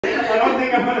don't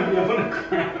think I'm gonna be able to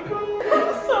grab it.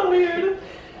 This is so weird.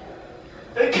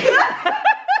 Thanks.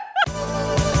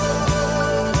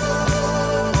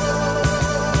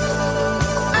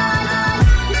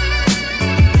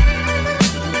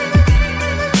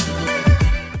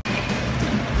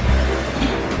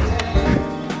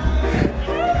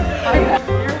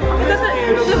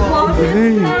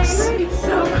 It's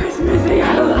so Christmassy.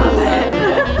 I love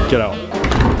it. Get out.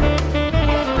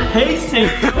 Hey, Saint.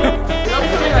 That's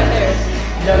something right there.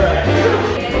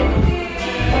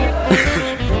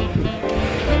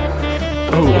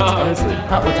 Oh, it's Isaac.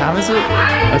 What time is it?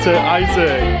 I said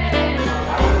Isaac.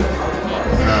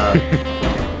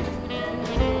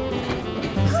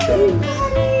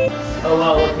 Oh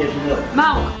wow, look, here's the milk.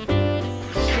 Mouth.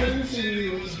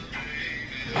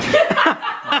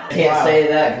 Can't say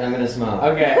that because I'm gonna smile.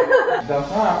 Okay. Don't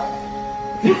stop.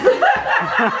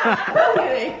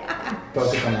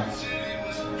 Focus on us.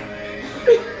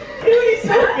 He's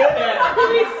so good at it.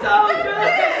 He's so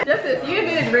good. Justice, you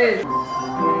did Riz. I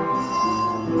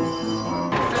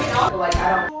mean, also, like, I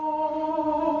don't.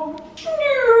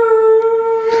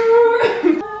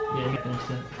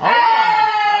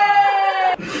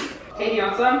 Hey, do you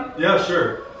want some? Yeah, sure.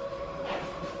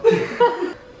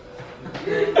 I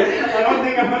don't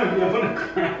think I'm gonna be able to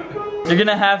grab it. You're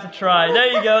gonna have to try. There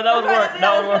you go. That would work.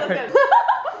 That would work.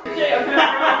 Okay, I'm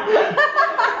gonna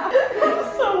This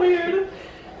is so weird.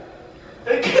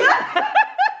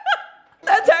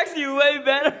 That's actually way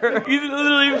better. He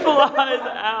literally flies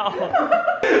out.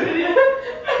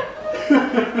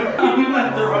 I'm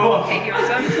gonna throw up. Hey, do you want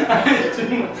some? I had too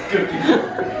much cookies.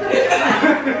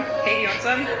 Hey, do you want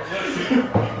some?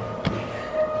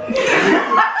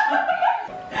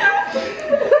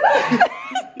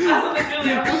 I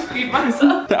literally almost peed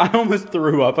myself. I almost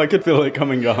threw up. I could feel it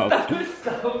coming up. That was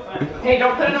so funny. Hey,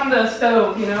 don't put it on the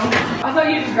stove, you know? I thought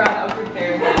you just grabbed that was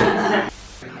prepared.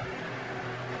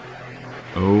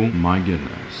 Oh my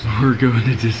goodness. We're going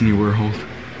to Disney World.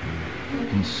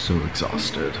 I'm so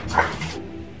exhausted.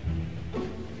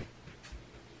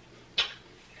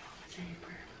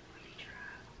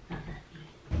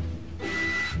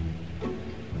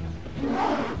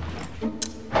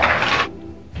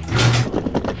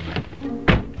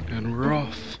 And we're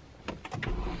off.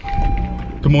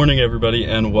 Good morning everybody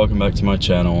and welcome back to my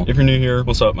channel. If you're new here,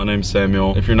 what's up? My name's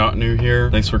Samuel. If you're not new here,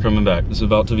 thanks for coming back. This is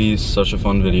about to be such a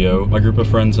fun video. My group of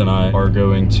friends and I are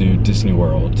going to Disney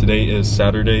World. Today is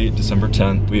Saturday, December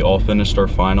 10th. We all finished our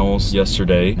finals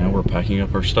yesterday and we're packing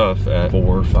up our stuff at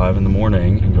 4 or 5 in the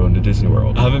morning and going to Disney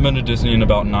World. I haven't been to Disney in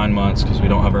about 9 months because we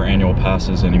don't have our annual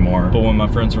passes anymore. But when my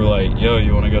friends were like, yo,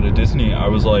 you wanna go to Disney? I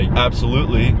was like,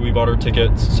 absolutely. We bought our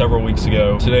tickets several weeks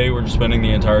ago. Today we're just spending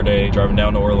the entire day driving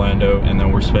down to Orlando, and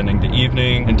then we're spending the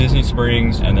evening in Disney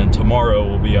Springs, and then tomorrow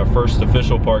will be our first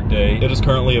official park day. It is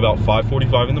currently about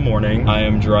 5:45 in the morning. I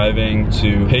am driving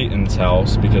to Peyton's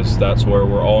house because that's where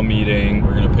we're all meeting.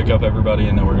 We're gonna pick up everybody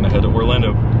and then we're gonna head to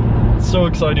Orlando. It's so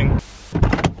exciting.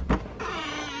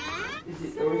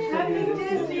 Happy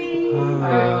Disney!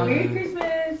 Merry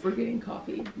Christmas! We're getting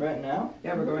coffee. Right now?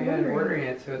 Yeah, we're going ahead and ordering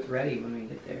it so it's ready when we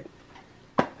get there.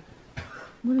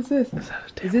 What is this?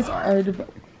 Is this our device?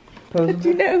 How'd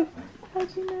you know?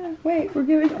 How'd you know? Wait, we're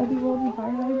giving Obi-Wan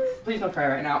fireworks? Please don't cry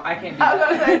right now. I can't do I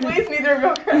was that. gonna say, please neither of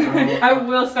you cry. I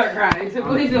will start crying, so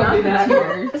please don't do that.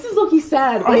 This is low-key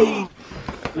sad. Wait.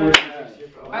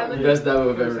 Best demo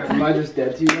I've ever. Am I just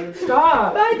dead to you?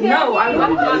 Stop! Bye, No, I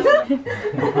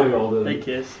love They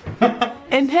kiss.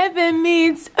 And heaven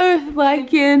meets earth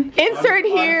like in. Insert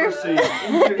here.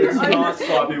 It's not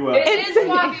sloppy wet. It is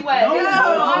sloppy wet. No, It is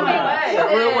sloppy wet.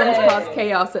 no. Real ones cause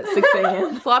chaos at 6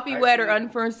 a.m. Sloppy wet or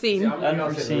unforeseen.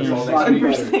 Unforeseen.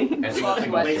 Unforeseen. Sloppy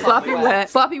wet. Sloppy wet.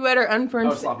 Sloppy wet or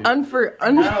unforeseen.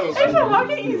 Why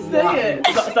can't you say it?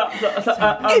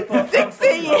 It's 6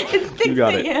 a.m. It's 6 You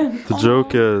got it. a.m. The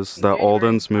joke is that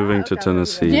Alden's moving to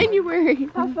Tennessee, January.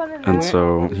 and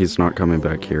so he's not coming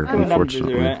back here,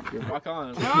 unfortunately.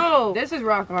 No, this is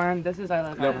Rock On. This is I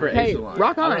Love You. Hey,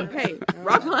 rock on. Hey,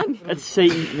 rock on. That's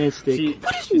Satanistic.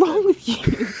 What is wrong with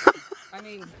you? I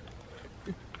mean,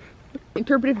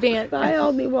 Interpretive dance. Bye,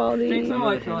 Aldi Waldy. so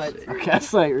much for it. Okay,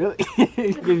 that's like really.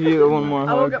 Give you one more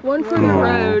hug. One for the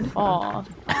road. Aw.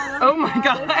 Oh my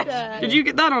gosh. Did you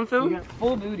get that on film?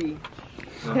 Full booty.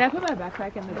 Can I put my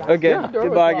backpack in the back? Okay,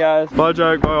 goodbye guys. Bye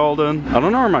Jack, bye Alden. I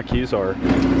don't know where my keys are.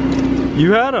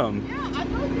 You had them. Yeah, I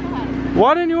told you that.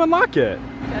 Why didn't you unlock it?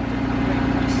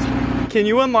 Can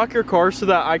you unlock your car so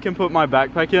that I can put my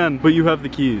backpack in, but you have the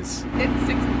keys? It's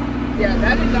 6. Yeah,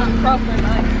 that is not proper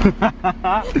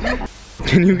night.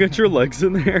 Can you get your legs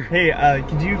in there? Hey,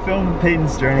 could you film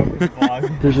Peyton's journal for the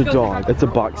vlog? There's a dog. It's a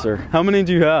boxer. How many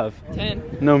do you have?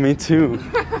 10. No, me too.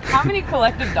 How many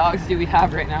collective dogs do we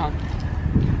have right now?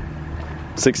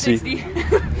 60. 60.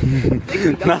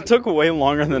 That took way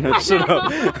longer than it should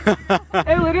have.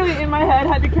 I literally in my head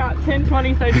had to count 10,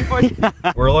 20, 30, 40.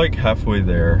 We're like halfway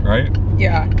there, right?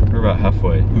 Yeah. We're about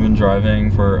halfway. We've been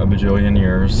driving for a bajillion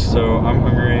years, so I'm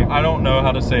hungry. I don't know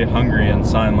how to say hungry in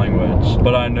sign language,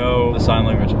 but I know the sign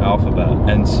language alphabet.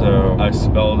 And so I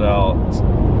spelled out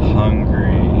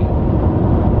hungry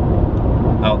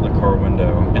out the car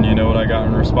window. And you know what I got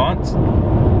in response?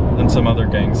 And some other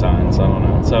gang signs, I don't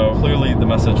know. So clearly the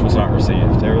message was not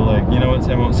received. They were like, you know what,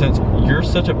 Samuel, since you're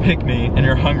such a pick-me and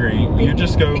you're hungry, you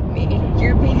just go...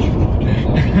 You're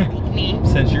pick-me.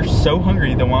 Since you're so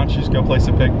hungry, then why don't you just go play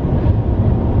some pick...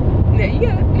 No, you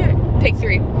got it. No, take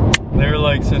 3. They were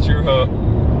like, since you're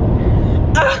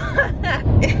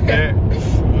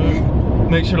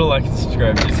make sure to like and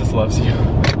subscribe, Jesus loves you.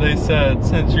 They said,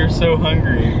 since you're so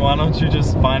hungry, why don't you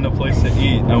just find a place to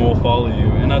eat and we'll follow you?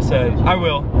 And I said, I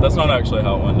will. That's not actually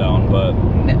how it went down, but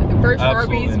No, the first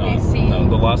absolutely Arby's not. we see. No,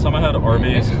 the last time I had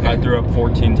Arby's, I threw up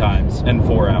 14 times in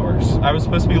 4 hours. I was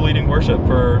supposed to be leading worship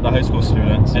for the high school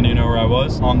students, and you know where I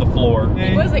was? On the floor.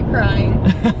 He wasn't crying.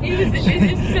 He was just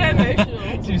so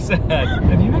emotional. She said,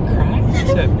 have you been crying? I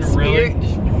said, really? Spirit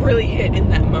just really hit in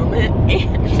that moment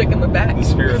and took him aback. The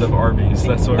spirit of Arby's,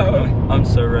 that's what I'm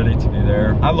so ready to be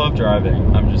there. I love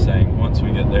driving. I'm just saying, once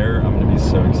we get there, I'm gonna be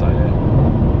so excited.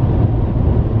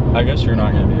 I guess you're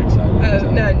not gonna be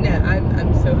excited. No,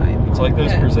 I'm so hyped. It's like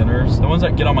those presenters, the ones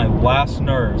that get on my last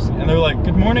nerves, and they're like,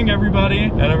 good morning everybody,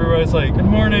 and everybody's like, good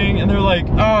morning, and they're like,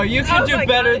 oh, you can do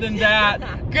better than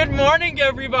that. Good morning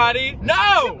everybody.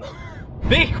 No!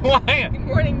 Be quiet. Good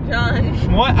morning,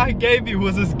 John. What I gave you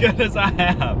was as good as I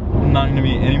have. I'm not gonna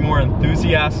be any more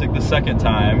enthusiastic the second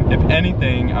time. If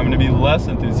anything, I'm gonna be less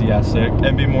enthusiastic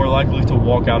and be more likely to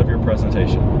walk out of your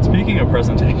presentation. Speaking of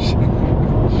presentation.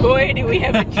 Boy, do we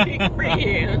have a treat for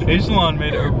you. Aijalon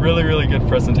made a really, really good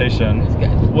presentation. It was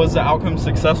good. Was the outcome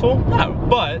successful? No,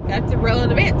 but That's a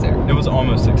relative answer. it was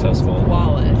almost successful.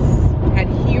 Flawless. Had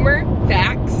humor,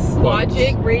 facts,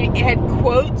 logic, it had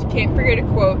quotes, can't forget a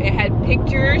quote. It had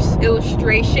pictures,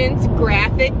 illustrations,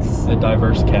 graphics. A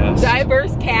diverse cast.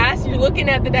 Diverse cast. You're looking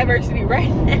at the diversity right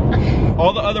now.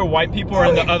 All the other white people are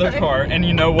in the other car, and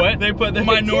you know what? They put the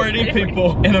minority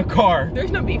people in a car.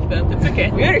 There's no beef though. It's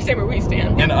okay. We understand where we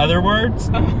stand. In other words?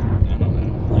 I don't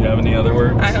know. You have any other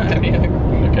words? I don't have any other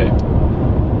words. Okay.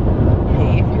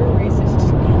 Hey, if you're a racist,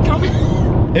 just come.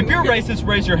 If you're racist,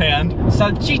 raise your hand.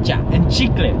 Salchicha and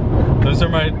chicle. Those are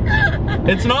my...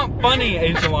 It's not funny,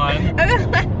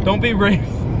 Aijalon. Don't be racist.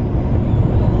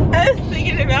 I was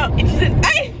thinking about, and she said,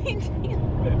 I need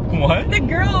What? The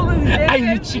girl was dead. I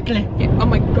need chicle. Oh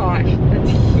my gosh,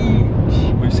 that's huge.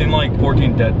 We've seen like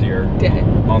 14 dead deer Dead.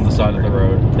 on the side of the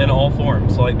road in all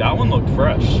forms. Like that one looked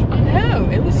fresh. I know,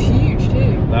 it was huge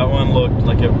too. That one looked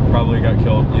like it probably got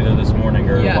killed either this morning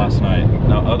or last night.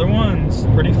 Now other ones,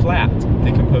 pretty flat,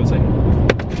 decomposing.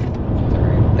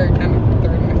 Third time I've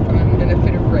thrown my phone in a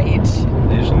fit of rage.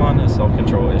 Aijalon has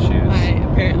self-control issues.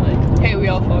 Apparently. Hey, we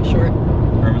all fall short.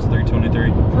 Romans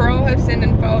 3:23. For all have sinned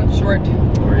and fallen short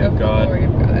Glory of God. Glory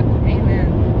of God.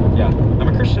 Amen. Yeah, I'm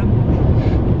a Christian.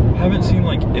 I haven't seen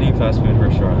like any fast food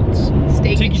restaurants.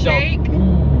 Steak Tiki and Shake.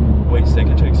 Ooh, wait, Steak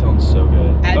and Shake sounds so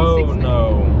good. Add oh 6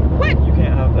 no. What? You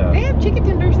can't have that. They have chicken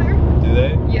tenders there. Do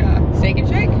they? Yeah. Steak and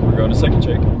Shake. We're going to Steak and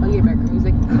Shake. I'll get back to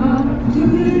music.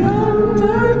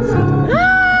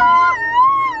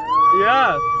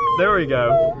 Yeah, there we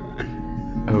go.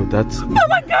 Oh, that's... Oh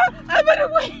my god, I'm gonna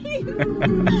wait.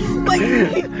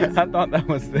 I thought that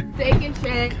was it. Steak and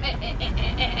Shake.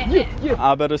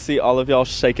 I better see all of y'all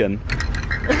shaking.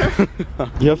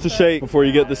 You have to shake before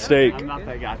you get the steak. I'm not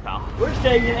that guy, pal. We're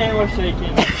shaking and we're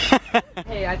shaking.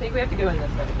 Hey, I think we have to go in this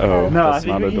way. Oh, No, I that's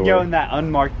think not we a can door. go in that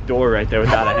unmarked door right there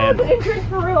without a handle. Entrance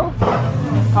for real.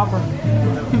 Copper.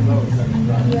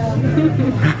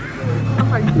 Oh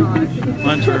my gosh.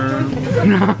 My turn.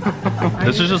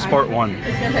 This is just part 1.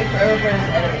 It's gonna take forever and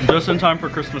edit. Just in time for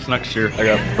Christmas next year. I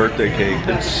got birthday cake.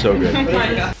 It's so good.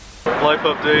 Life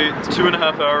update, it's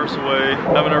 2.5 hours away.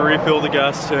 Having to refill the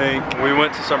gas tank. We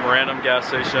went to some random gas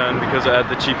station because it had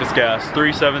the cheapest gas,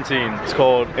 $3.17. It's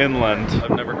called Inland.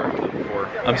 I've never heard of it before.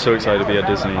 I'm so excited to be at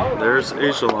Disney. There's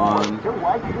Aijalon.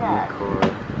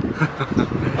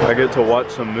 I get to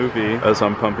watch a movie as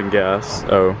I'm pumping gas.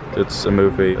 Oh, it's a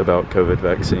movie about COVID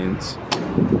vaccines.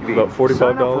 About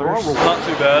 $45. Not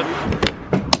too bad.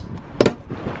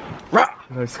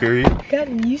 Did I scare you? I've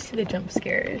gotten used to the jump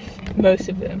scares. Most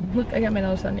of them. Look, I got my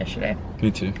nails done yesterday. Me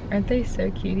too. Aren't they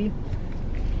so cutie?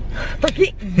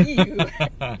 Forget you.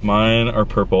 Mine are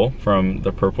purple from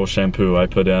the purple shampoo I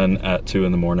put in at 2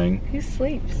 in the morning. Who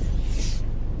sleeps?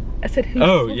 I said who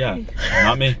Oh, sleeps? yeah,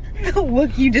 not me. The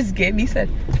look you just gave me said.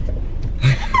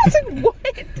 I was like, what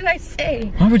did I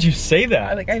say? Why would you say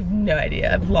that? I have no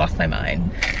idea. I've lost my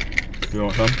mind. You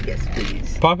want some? Yes,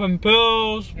 please. Popping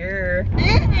pills. Sure.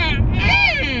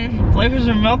 Flavors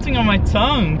are melting on my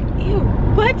tongue. Ew,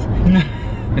 what?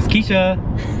 It's Keisha.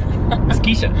 It's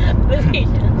Keisha.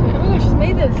 Oh, she's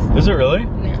made this. Is it really?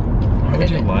 No. Why would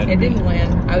you lie to It me? didn't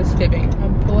land. I was fibbing.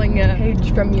 I'm pulling a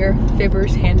page from your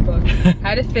Fibber's handbook.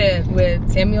 How to Fib with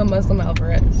Samuel Muslim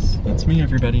Alvarez. That's me,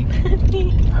 everybody.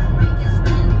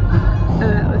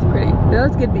 That was pretty. That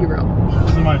was good B-roll.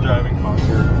 This is my driving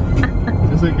posture.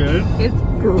 Is it good? It's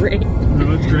great.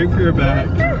 No, it's great for your back.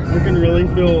 I can really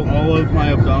feel all of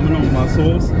my abdominal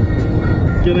muscles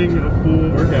getting a full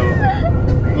workout.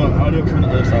 Well, I'll do it from the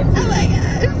other side. Oh my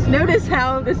gosh. Notice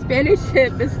how the Spanish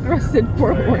hip is thrusted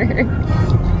forward.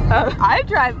 I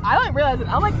don't realize it.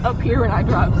 I'm like up here when I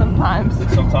drive sometimes.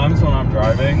 Sometimes when I'm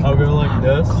driving, I'll go like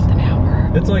this. An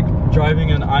hour. It's like driving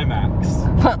in IMAX.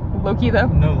 Low-key though.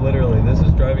 No, literally, this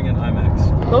is driving in IMAX.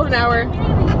 Golden hour.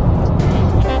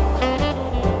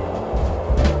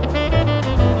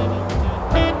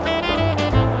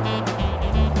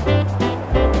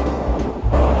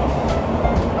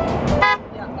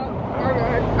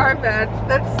 Our bad.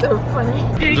 That's so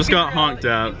funny. Just got honked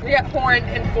at. We got horned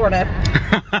in Florida.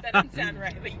 That doesn't sound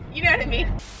right, but you know what I mean.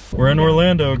 We're in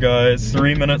Orlando, guys.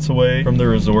 3 minutes away from the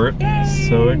resort. Yay.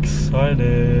 So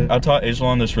excited. I taught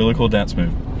Aijalon this really cool dance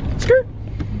move. Skirt.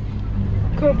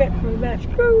 Go back.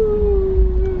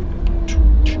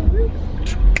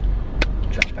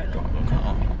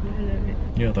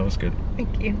 Yeah, that was good.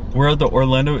 Thank you. We're at the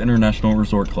Orlando International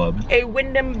Resort Club. A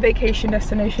Wyndham vacation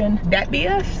destination. That be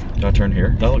us? Did I turn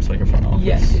here? That looks like a front office.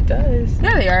 Yes, it does.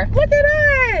 There they are. Look at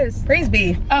us. Praise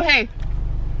be. Oh, hey.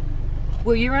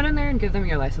 Will you run in there and give them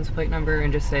your license plate number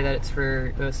and just say that it's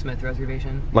for the Smith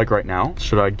reservation? Like right now?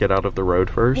 Should I get out of the road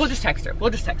first? We'll just text her.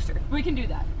 We can do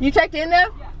that. You checked in though?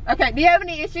 Yeah. Okay. Do you have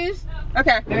any issues?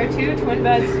 Okay. There are 2 twin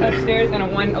beds upstairs and a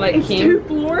one like It's king. 2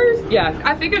 floors? Yeah.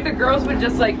 I figured the girls would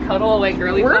just like cuddle like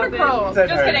girly We're pop gonna curl. in.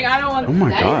 Just kidding. I don't want. Oh my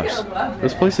Now you're gosh. gonna love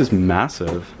This place is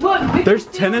massive. Look, we There's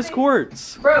can see tennis where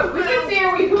courts. Bro, we can see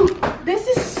where we hoop. This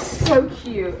is so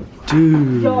cute.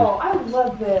 Dude. Yo, I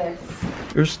love this.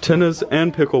 There's tennis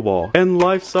and pickleball. And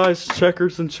life-size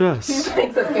checkers and chess. It's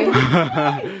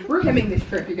okay. We're coming this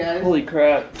trip, you guys. Holy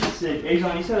crap. Sick.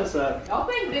 Aijalon, you set us up. I'll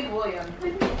play Big William.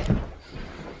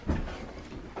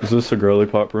 Is this a girly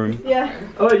pop room? Yeah.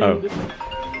 Oh, you Oh.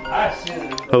 I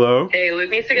assume. Hello? Hey, Luke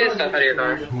needs to get his stuff out of your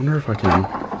car. I wonder if I can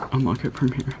unlock it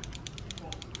from here.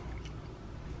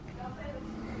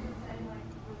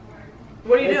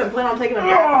 What are you doing? Plan on taking a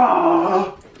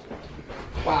Wow.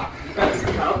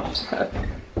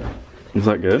 Is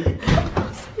that good?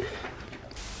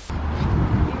 I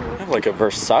have like a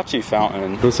Versace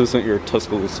fountain. This isn't your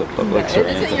Tuscaloosa Publix or It isn't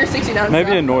anything. your 69 Maybe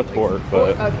style. in Northport,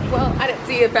 but well, I didn't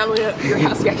see a family at your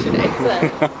house yesterday, so.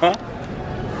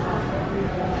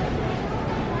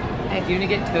 Hey, do you want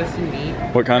to get toast and meat?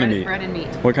 What kind of meat? Bread and meat.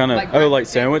 What kind of? Like Oh, bread like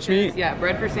for sandwich sandwiches. meat? Yeah,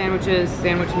 bread for sandwiches,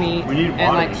 sandwich meat, We need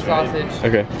and like waters, right?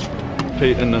 sausage. Okay.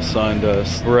 Peyton assigned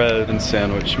us bread and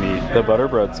sandwich meat. The butter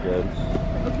bread's good.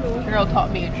 Girl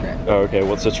taught me a trick. Oh, okay.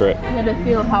 What's the trick? You gotta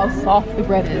feel how soft the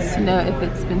bread is to know if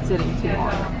it's been sitting too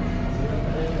long.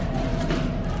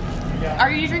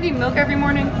 Are you drinking milk every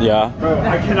morning? Yeah. Bro,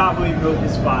 I cannot believe milk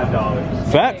is $5.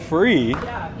 Fat free.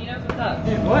 Yeah, he knows what's up.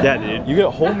 Yeah, dude. You get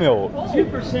whole milk.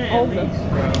 2% at least,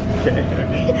 bro. Okay.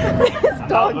 This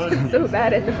dog is so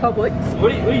bad at the Publix.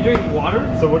 What are you drinking? Water?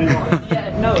 So what do you want?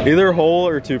 Yeah, no. Either whole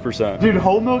or 2%. Dude,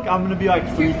 whole milk, I'm gonna be like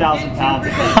 3,000 pounds.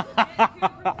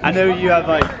 I know you have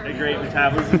like a great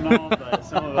metabolism and all, but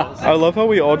some of us. I love how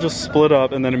we all just split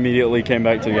up and then immediately came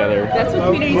back together. That's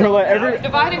what we need. We're like every.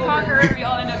 Divide and conquer, we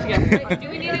all end up together. Wait, do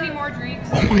we need any more drinks?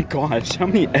 Oh my gosh, how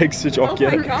many eggs did y'all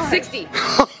get? God. 60.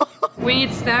 We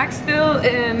need snacks still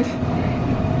and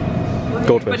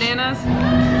Goldfish. bananas.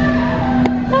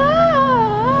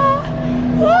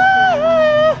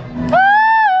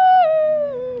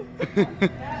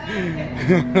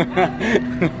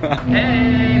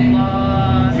 Hey,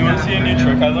 vlog. You want to see a new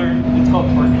trick I learned? It's called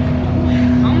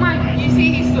twerking. Oh my, You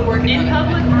see, he's still working in on it.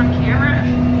 public on camera?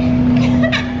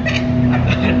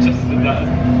 It just does.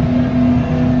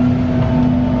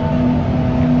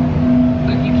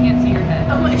 Look, you can't see your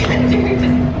head. Oh my god, dude.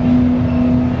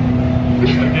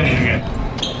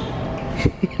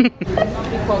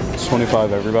 It's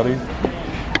 25, everybody.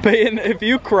 Peyton, if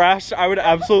you crashed, I would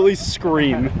absolutely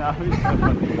scream. Really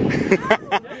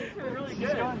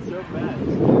good. So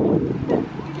bad.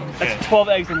 That's 12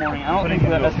 eggs in the morning. I don't think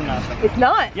that's enough. It's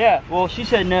not. Yeah, well, she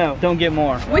said no. Don't get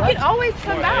more. We can always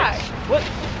come back. What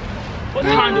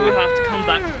time do we have to come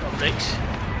back to Publix?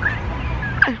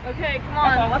 Okay, come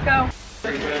on, let's go.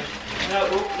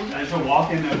 There's a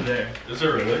walk-in over there. Is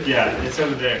there really? Yeah, it's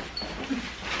over there.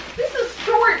 This is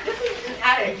short. This is an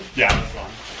attic. Yeah, that's fine.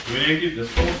 Do we need to keep this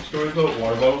full? Should we put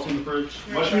water bottles in the fridge?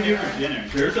 What should we do for dinner?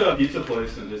 There's a pizza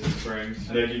place in Disney Springs.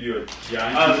 They give you a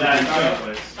giant Oh, pizza that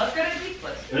place. Let's go to the pizza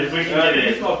place. If we can get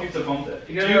It's it. called Pizza Ponte.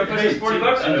 You gotta push us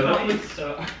 $40 I know that.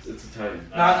 so. It's Italian.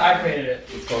 No, I created it.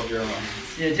 It's called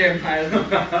Aijalon. Yeah,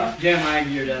 Jeremiah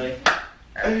Gear Deli.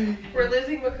 We're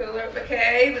losing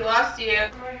McKay. We lost you.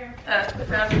 But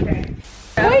that's okay.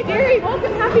 Hey, Gary,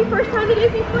 welcome. Happy first time to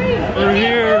Disney Springs. We're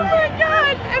here. Oh my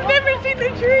God, I've never seen the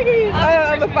trees.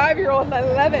 I'm a 5-year-old and I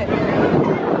love it.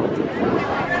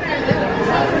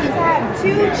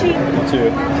 Too cheap.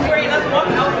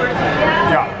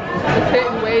 Yeah.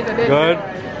 Good.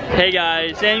 Hey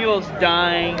guys, Samuel's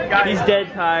dying. He's dead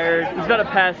tired. He's about to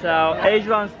pass out.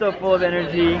 Aijalon's still full of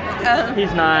energy.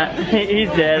 He's not. He's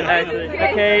dead, actually.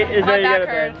 Okay, is ready to go to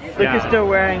bed. Luke is still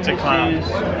wearing his shoes.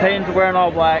 Peyton's wearing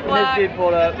all black. And this dude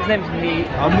pulled up. His name's Meat.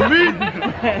 I'm the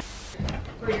meat.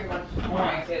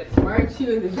 Why aren't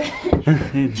you in the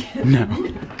bed? No.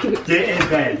 Get in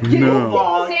bed.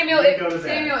 No. Samuel,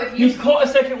 if you... He's caught a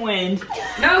second wind.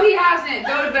 No, he hasn't.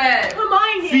 Go to bed.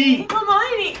 Hermione! Feet.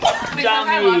 Hermione! Because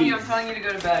I love you, I'm telling you to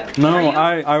go to bed. No,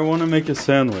 Are you, I want to make a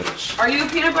sandwich. Are you a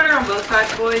peanut butter on both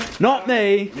sides, boy? Not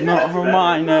me. Not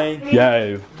Hermione.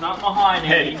 Yay. Not behind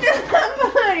me.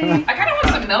 I kind of want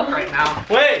some milk right now.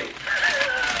 Wait.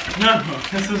 No,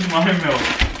 this is my milk.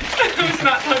 Who's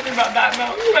not talking about that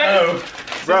milk? Oh.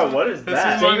 Bro, what is This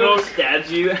that? is my milk.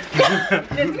 Stabs you.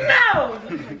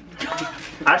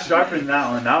 I sharpened that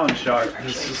one. That one's sharp.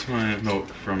 This is my milk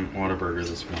from Whataburger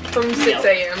this morning. From 6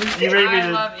 a.m. You ready I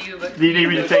to? love you, but Do you need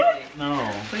me to take?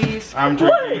 No. please. I'm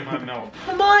drinking my milk.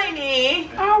 Hermione!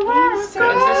 This is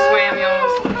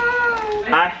Samuel's.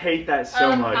 I hate that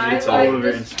so much. I It's all like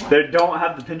over. this They don't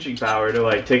have the pinching power to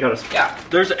like take out a. Yeah.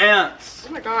 There's ants.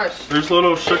 Oh my gosh. There's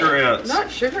little sugar ants.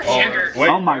 Not sugar. Sugar. Wait,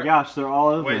 Oh my gosh, they're all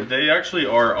over. Wait, they actually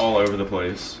are all over the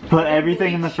place. Put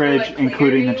everything in the fridge, Like,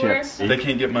 including the anywhere? chips. They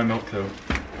can't get my milk though.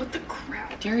 What the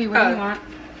crap? Jerry, what do you want?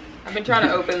 I've been trying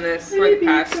to open this for the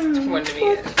past 20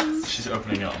 minutes. She's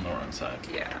opening it on the wrong side.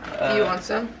 Yeah. Do you want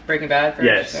some? Breaking Bad first?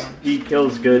 Yes, So, he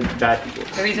kills good bad people.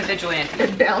 so he's a vigilante.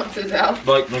 It balances out.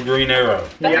 Like the green arrow.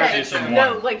 Yeah. Season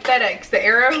No, one. like FedEx, the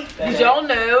arrow. Did y'all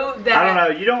know that? I don't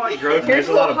know. You don't like growth. Here's There's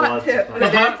a lot of hot blood. tip.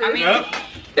 I mean,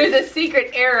 There's a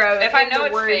secret arrow. if I in know the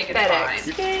it's word fake, it's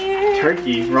FedEx. fine.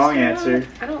 Turkey. Wrong answer.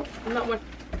 I'm not one.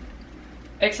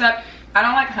 Except, I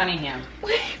don't like honey ham.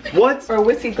 What? Or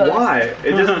whiskey gloves. Why?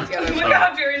 It doesn't. Look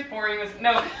how Jerry's pouring this.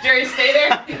 No, Jerry, stay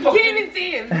there. You can't even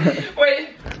see him. Wait.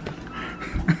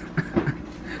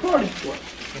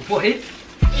 What?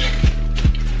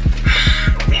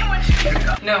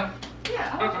 No.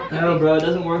 No, bro, it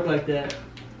doesn't work like that.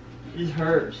 It just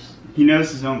hurts. He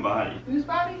knows his own body. Whose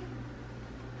body?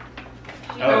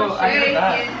 Oh, I heard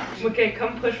that. Okay,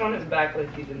 come push on his back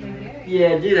like you did.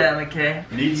 Yeah, do that, McKay.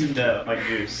 Need some dough, like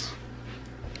Goose.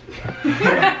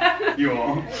 You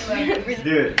won't.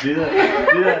 Do it. Do that.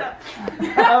 Do that.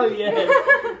 Oh,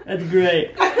 yeah. That's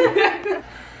great.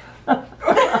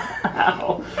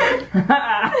 Ow.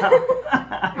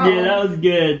 Yeah, that was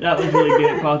good. That was really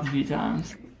good. Paused a few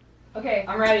times. Okay,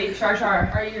 I'm ready. Shar Shar,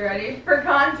 are you ready? For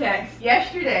context,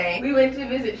 yesterday we went to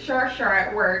visit Shar Shar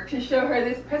at work to show her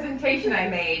this presentation I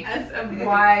made as of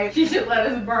why she should let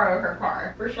us borrow her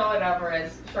car. For Charlotte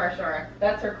Alvarez, Shar Shar.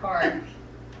 That's her car.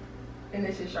 And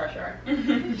this is Shar Shar.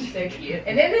 She's so cute.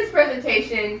 And in this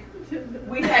presentation,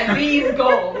 we had these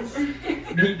goals.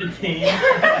 Meet the team.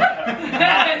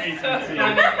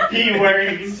 He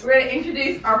worries. We're going to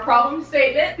introduce our problem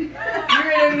statement. You're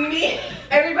going to meet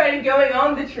everybody going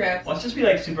on the trip. Let's just be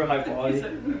like super high quality.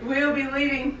 We'll be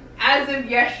leaving as of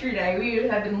yesterday. We would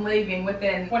have been leaving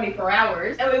within 24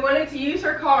 hours. And we wanted to use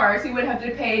her car so we would have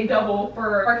to pay double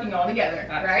for parking altogether.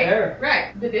 That's right? fair.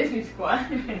 Right. The Disney Squad.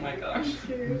 Oh my gosh.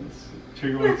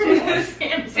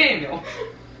 AKA Samuel.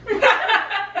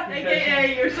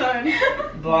 your son.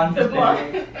 Blonde. The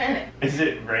blonde Hispanic. Is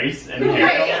it race and Okay,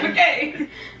 hair? okay.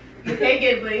 McKay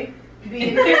Gidley. The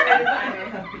interior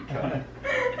designer.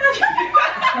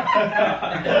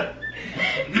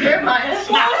 Jeremiah.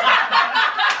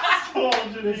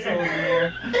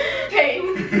 Soldier.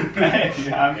 Peyton.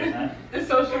 Yeah, I'm getting that. The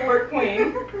social work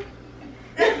queen.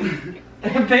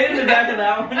 Paint in the back of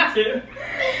that one too.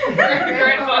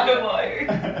 Grandfather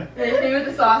lawyer. There's me with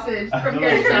the sausage from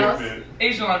Gary's house.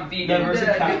 Aijalon vegan.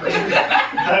 Diversity.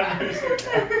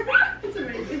 It's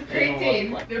amazing.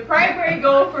 2018, the primary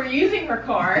goal for using her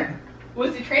car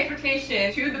was the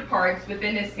transportation to the parks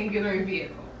within a singular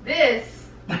vehicle. This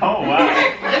Oh wow.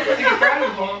 This is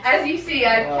incredible. As you see,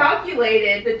 I've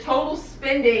calculated the total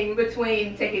spending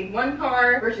between taking one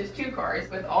car versus 2 cars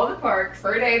with all the parks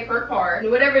per day per car. And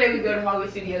whatever day we go to Hollywood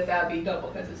Studios, that would be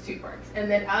double because it's 2 parks. And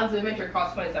then Islands of Adventure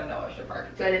costs $27 per park.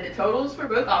 So I did the totals for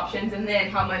both options and then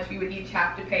how much we would each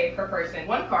have to pay per person.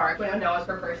 One car, $21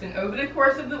 per person over the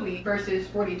course of the week versus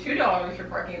 $42 for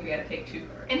parking if we had to take 2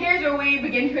 cars. And here's where we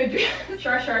begin to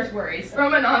address Shar's worries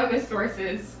from anonymous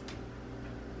sources.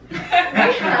 Her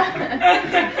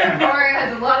car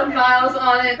has a lot of miles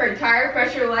on it. Her tire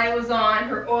pressure light was on.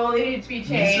 Her oil needed to be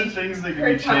changed. These are things that can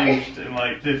be changed in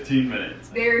like 15 minutes.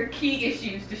 They're key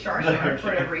issues to Shar for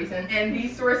whatever reason. And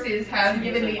these sources have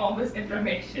given me all this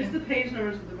information. It's the page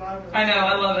numbers at the bottom. I know,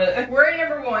 I love it. Worry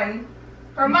number 1.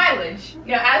 Her mileage.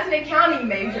 Now, as an accounting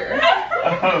major.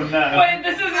 Oh no. Wait,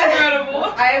 this is incredible.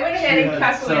 I went ahead and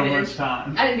calculated. So much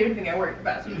time. I didn't do anything at work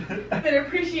about it. The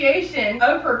depreciation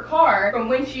of her car from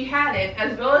when she had it,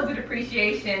 as well as the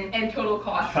depreciation and total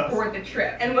cost for the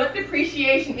trip. And what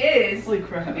depreciation is, Holy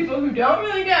crap. for people who don't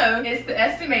really know, is the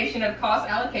estimation of cost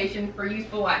allocation for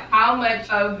useful life. How much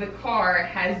of the car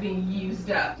has been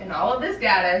used up. And all of this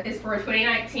data is for a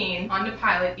 2019 Honda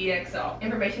Pilot EXL.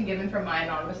 Information given from my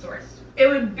anonymous source. It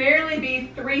would barely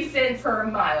be 3 cents per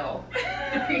mile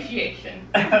depreciation.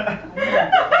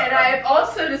 And I've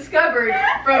also discovered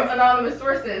from anonymous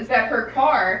sources that her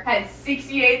car had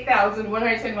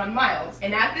 68,171 miles.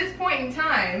 And at this point in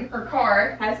time, her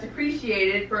car has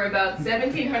depreciated for about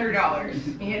 $1,700.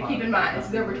 And you have to keep in mind, this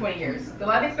is over 20 years. The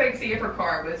life expectancy of her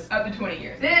car was up to 20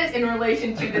 years. This in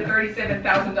relation to the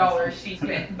 $37,000 she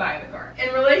spent buying the car.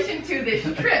 In relation to this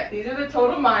trip, these are the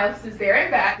total miles since there and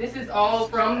back. This is all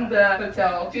from the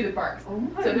hotel to the parks.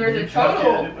 So there's a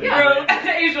total, Bro,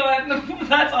 Aijalon,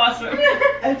 that's awesome.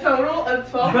 a total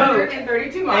of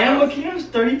 1,232 miles. Animal Kingdom's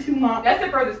 32 miles. That's the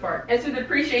furthest part. And so the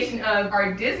depreciation of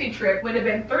our Disney trip would have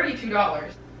been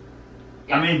 $32.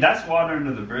 I mean, that's water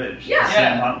under the bridge. Yeah. as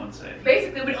Sam Hunt would say.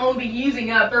 Basically, we'd only be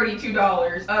using up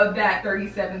 $32 of that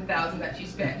 $37,000 that she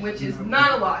spent, which is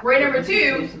not a lot. Worry number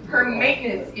 2, her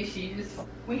maintenance issues.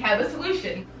 We have a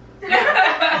solution.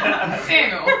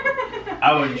 Samuel.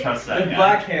 I wouldn't trust that guy.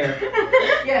 Black hair.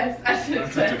 Yes, I should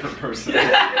have That's a said. different person.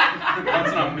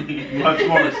 That's not me. Much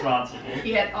more responsible.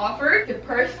 He had offered to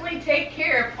personally take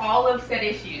care of all of said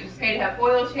issues. Pay to have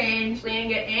oil change,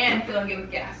 cleaning it, and filling it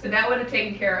with gas. So that would have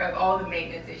taken care of all the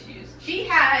maintenance issues. She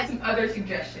had some other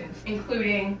suggestions,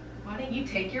 including, why don't you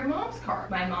take your mom's car?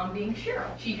 My mom being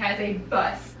Cheryl. She has a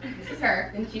bus. This is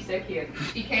her, and she's so cute.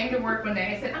 She came to work one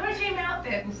day and said, I'm gonna change my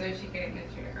outfit. And so she came and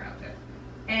changed her outfit.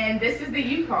 And this is the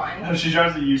Yukon. Oh, she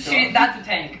drives a Yukon. That's a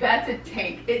tank. That's a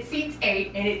tank. It seats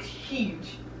 8, and it's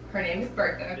huge. Her name is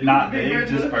Bertha. Not big,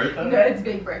 just Bertha? No, it's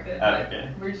big Bertha. Oh,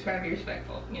 okay. We're just trying to be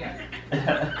respectful, you know.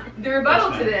 The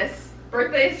rebuttal to this,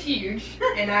 Bertha is huge,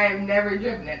 and I have never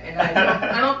driven it, and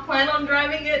I don't plan on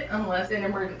driving it unless an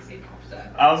emergency pops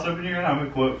up. I was hoping you were going to have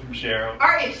a quote from Cheryl.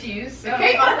 Our issues,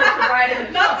 McKay offered to ride in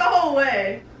the Not the truck. whole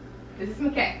way. This is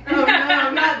McKay. Oh no,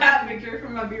 not that picture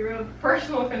from my bureau.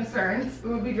 Personal concerns.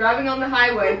 We would be driving on the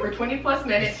highway for 20 plus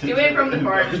minutes to and from the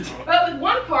park. But with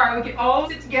one car, we could all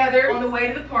sit together on the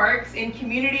way to the parks in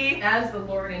community as the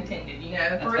Lord intended, you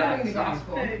know, furthering the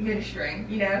gospel, ministering,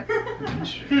 you know.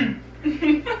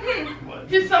 What?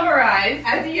 To summarize,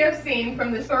 as you have seen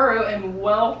from this thorough and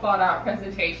well thought out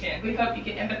presentation, we hope you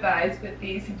can empathize with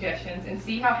these suggestions and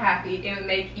see how happy it would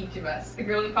make each of us. The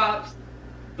girly pops,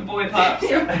 The boy pops.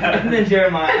 And then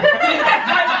Jeremiah.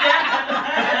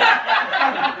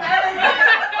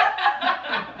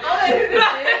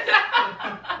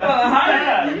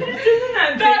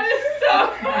 That is so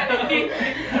funny.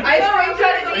 I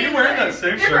screenshotted Are these. you wearing that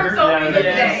same They're from shirt? social media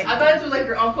Yeah. today. I thought this was like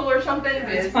your uncle or something.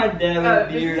 It's my dad with Oh, a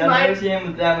beard. this is I've my- never seen him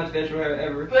with that much facial hair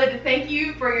ever. But thank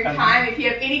you for your time. If you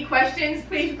have any questions,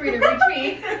 please feel free to reach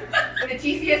me. The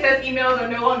TCSS emails are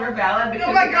no longer valid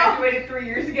because I graduated 3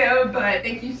 years ago, but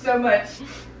thank you so much.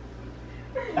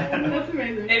 That's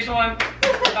amazing. Aijalon,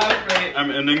 that was great.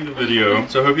 I'm ending the video,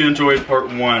 so I hope you enjoyed part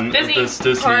 1 Disney of this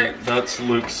Disney. part- That's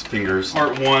Luke's fingers.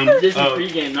 Part 1 Disney of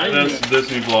pregame, not even this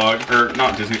Disney vlog, or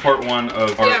not Disney. Part 1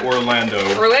 of our Yeah. Orlando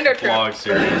trip. vlog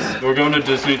series. We're going to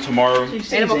Disney tomorrow.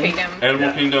 Animal Kingdom.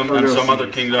 Animal Kingdom and some other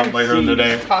kingdom later in the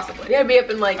day. Possibly. Yeah, be up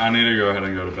in like I need to go ahead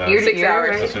and go to bed 6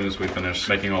 hours. as soon as we finish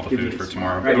making all the food for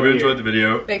tomorrow. Hope you enjoyed the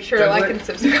video. Make sure to like and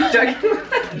subscribe.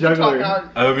 Juggler.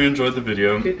 I hope you enjoyed the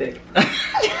video. Too thick.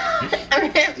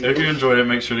 If you enjoyed it,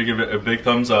 make sure to give it a big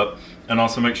thumbs up, and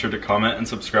also make sure to comment and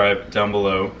subscribe down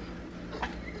below.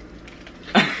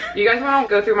 You guys want to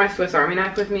go through my Swiss Army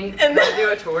knife with me? And then do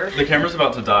a tour? The camera's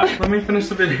about to die. Let me finish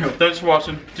the video. Thanks for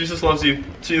watching. Jesus loves you.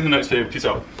 See you in the next video. Peace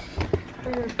out.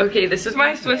 Okay, this is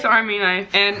my Swiss Army knife,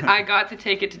 and I got to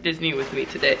take it to Disney with me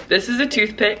today. This is a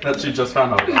toothpick. That she just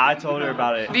found out. I told her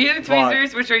about it. These are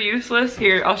tweezers, which are useless.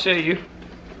 Here, I'll show you.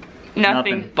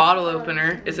 Nothing. Bottle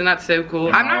opener. Isn't that so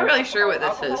cool? I'm not really sure what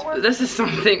this is, but this is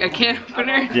something. A can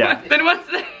opener? Yeah. Then what's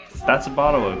this? That's a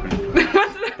bottle opener. What's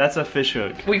that? That's a fish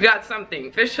hook. We got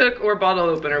something. Fish hook or bottle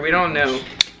opener. We don't know.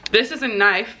 This is a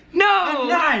knife. No! A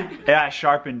knife! Yeah, I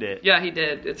sharpened it. Yeah, he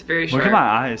did. It's very sharp. Look at my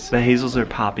eyes. The hazels are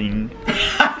popping.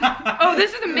 Oh,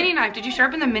 this is a mini knife. Did you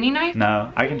sharpen the mini knife?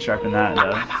 No, I can sharpen that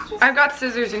though. I've got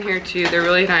scissors in here too. They're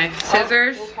really nice.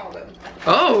 Scissors.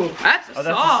 Oh, that's a Oh, that's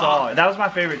a saw. saw. That was my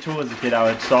favorite tool as a kid. I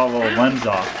would saw little limbs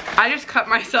off. I just cut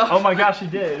myself. Oh my gosh, you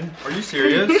did. Are you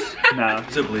serious? No.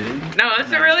 Is it bleeding? No,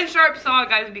 it's a really sharp saw,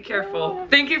 guys. Be careful.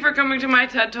 Thank you for coming to my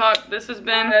TED Talk. This has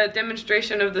been a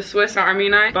demonstration of the Swiss Army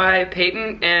knife by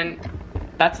Peyton, and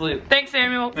that's Luke. Thanks,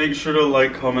 Samuel. Make sure to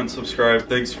like, comment, subscribe.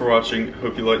 Thanks for watching.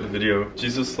 Hope you liked the video.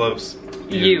 Jesus loves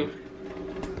you.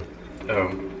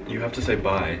 Oh, you have to say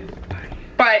bye.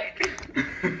 Bye.